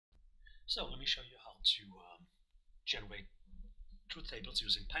So let me show you how to generate truth tables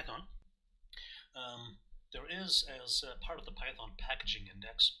using Python. There is, as part of the Python packaging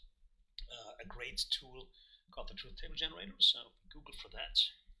index, a great tool called the truth table generator. So Google for that.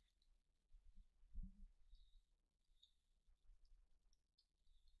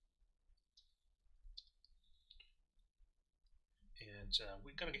 And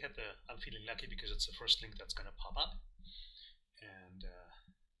we're going to get the, I'm feeling lucky because it's the first link that's going to pop up. And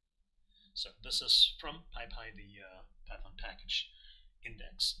so this is from PyPy, the Python package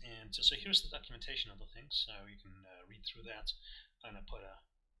index. And so here's the documentation of the thing. So you can read through that. I'm going to put a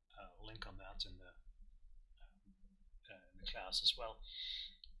link on that in the class as well.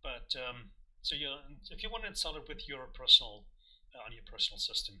 But so if you want to install it with your personal on your personal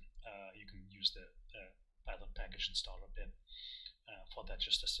system, you can use the Python package installer bit for that,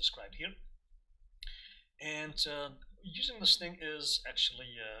 just as described here. And using this thing is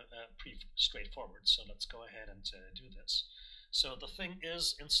actually pretty straightforward. So let's go ahead and do this. So the thing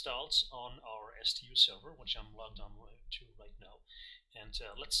is installed on our STU server, which I'm logged on to right now. And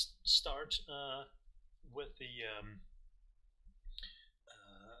let's start with the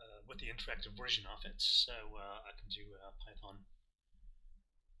interactive version of it. So I can do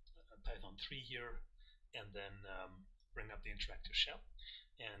Python 3 here, and then bring up the interactive shell,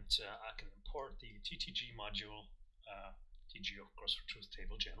 and I can import the TTG module, TG of course for truth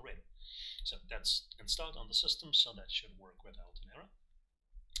table generator. So that's installed on the system, so that should work without an error.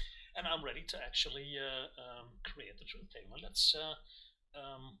 And I'm ready to actually create the truth table. Let's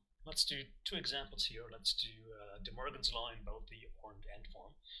do two examples here. Let's do deMorgan's law in both the or and AND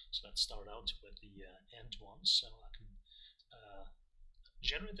form. So let's start out with the AND one. So I can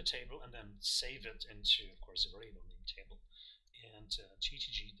generate the table and then save it into, of course, a variable name table. And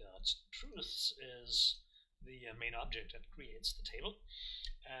ttg.truths is the main object that creates the table.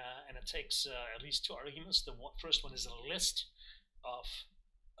 And it takes at least two arguments. The first one is a list of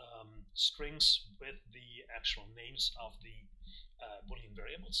strings with the actual names of the Boolean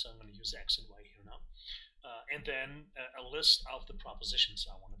variables. So I'm going to use x and y here now. And then a list of the propositions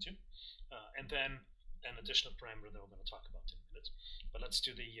I want to do. And then an additional parameter that we're going to talk about in a minute. But let's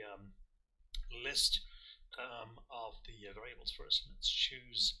do the list of the variables first. Let's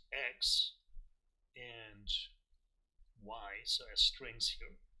choose x and y, so as strings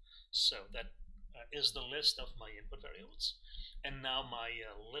here. So that is the list of my input variables. And now my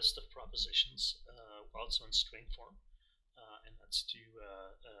list of propositions also in string form. And let's do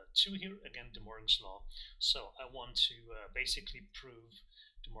 2 here, again, deMorgan's law. So I want to basically prove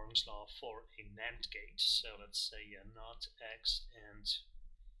deMorgan's law for a NAND gate. So let's say not x and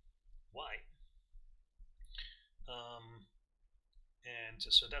y. And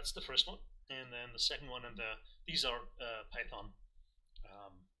so that's the first one. And then the second one, and these are Python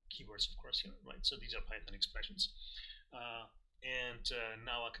keywords, of course, here, right? So these are Python expressions. And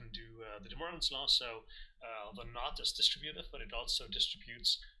now I can do the deMorgan's law. So the not is distributive, but it also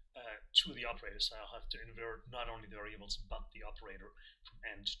distributes to the operator. So I'll have to invert not only the variables, but the operator from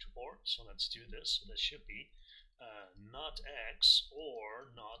AND to OR. So let's do this. So this should be not x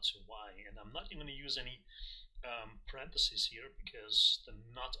or not y. And I'm not even going to use any parentheses here because the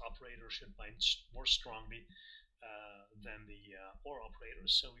not operator should bind more strongly than the OR operator.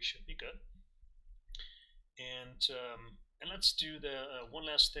 So we should be good. And let's do the one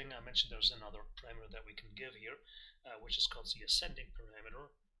last thing. I mentioned there's another parameter that we can give here, which is called the ascending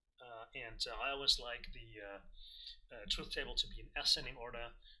parameter. And I always like the truth table to be in ascending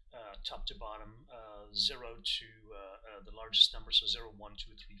order, top to bottom, 0 to the largest number, so 0, 1,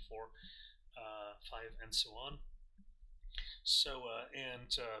 2, 3, 4, 5, and so on. So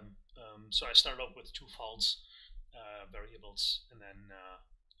so I start off with two false variables, and then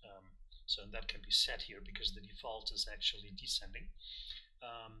so that can be set here because the default is actually descending.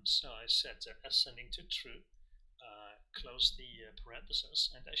 So I set ascending to true, close the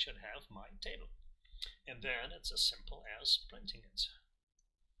parentheses, and I should have my table. And then it's as simple as printing it.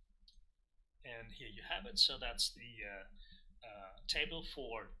 And here you have it. So that's the table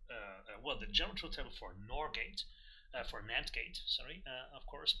for, well, the general truth table for NOR gate, for NAND gate, sorry, of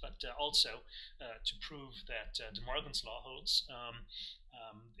course, but also to prove that deMorgan's law holds.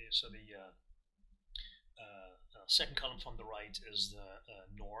 So the second column from the right is the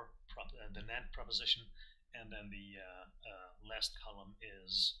the NAND proposition, and then the last column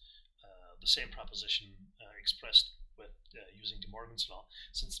is the same proposition expressed with using deMorgan's law.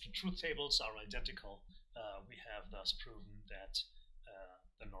 Since the truth tables are identical, we have thus proven that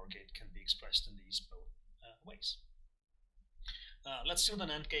the NOR gate can be expressed in these both ways. Let's do the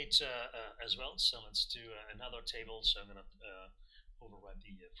NAND gate as well. So let's do another table. So I'm going to override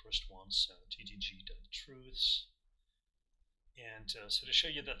the first one, so tgg.truths. And so to show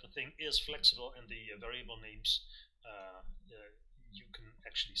you that the thing is flexible and the variable names you can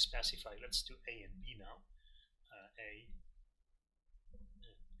actually specify. Let's do A and B now. A and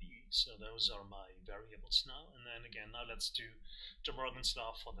B, so those are my variables now. And then again, now let's do deMorgan's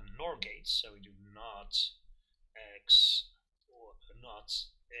law for the NOR gates. So we do not X or not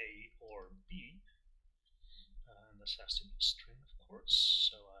A or B. And this has to be a string, of course,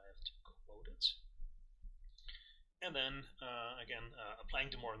 so I have to quote it. And then again,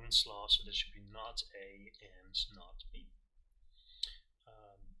 applying deMorgan's law, so there should be not A and not B.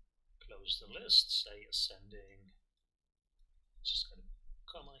 Close the list, say ascending, just got a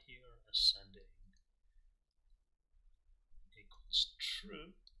comma here, ascending equals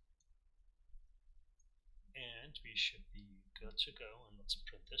true. And we should be good to go, and let's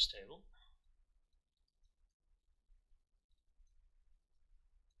print this table.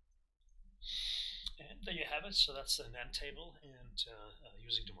 And there you have it. So that's an AND table, and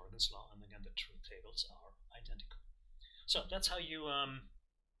using deMorgan's law, and again the truth tables are identical. So that's how you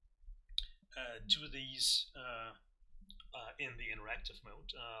do these in the interactive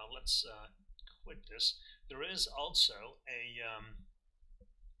mode. Let's quit this. There is also a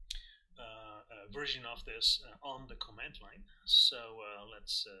version of this on the command line. So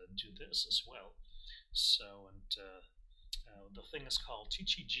let's do this as well. So, and the thing is called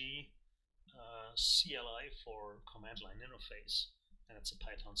TGG CLI for command line interface, and it's a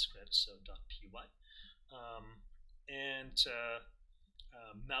Python script, so .py.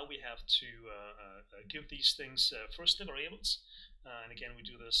 Now we have to give these things first the variables, and again we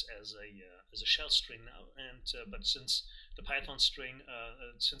do this as a shell string now. And but since the Python string,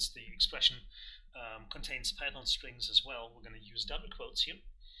 since the expression contains Python strings as well, we're going to use double quotes here.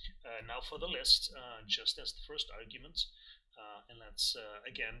 Now for the list, just as the first argument. And let's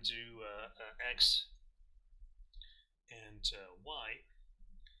again do X and Y.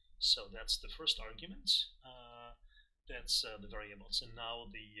 So that's the first argument. That's the variables. And now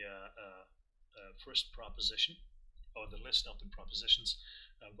the first proposition, or the list of the propositions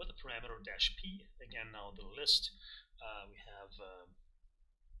with the parameter -p. Again, now the list, we have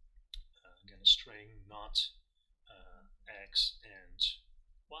again a string not X and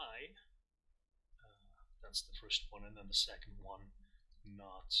Y. That's the first one, and then the second one,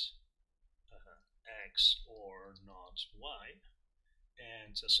 not X or not Y.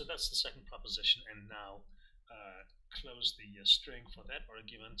 And so that's the second proposition. And now close the string for that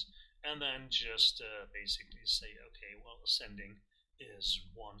argument, and then just basically say, okay, well, ascending is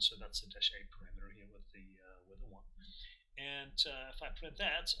 1, so that's a -a parameter here with the 1. And if I print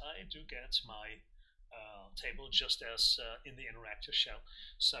that, I do get my table just as in the interactive shell.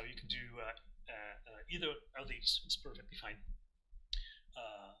 So you can do either of these. It's perfectly fine,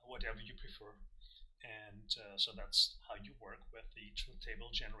 whatever you prefer. And so that's how you work with the truth table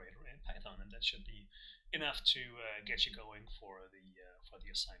generator in Python, and that should be enough to get you going for the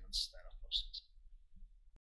assignments that I've posted.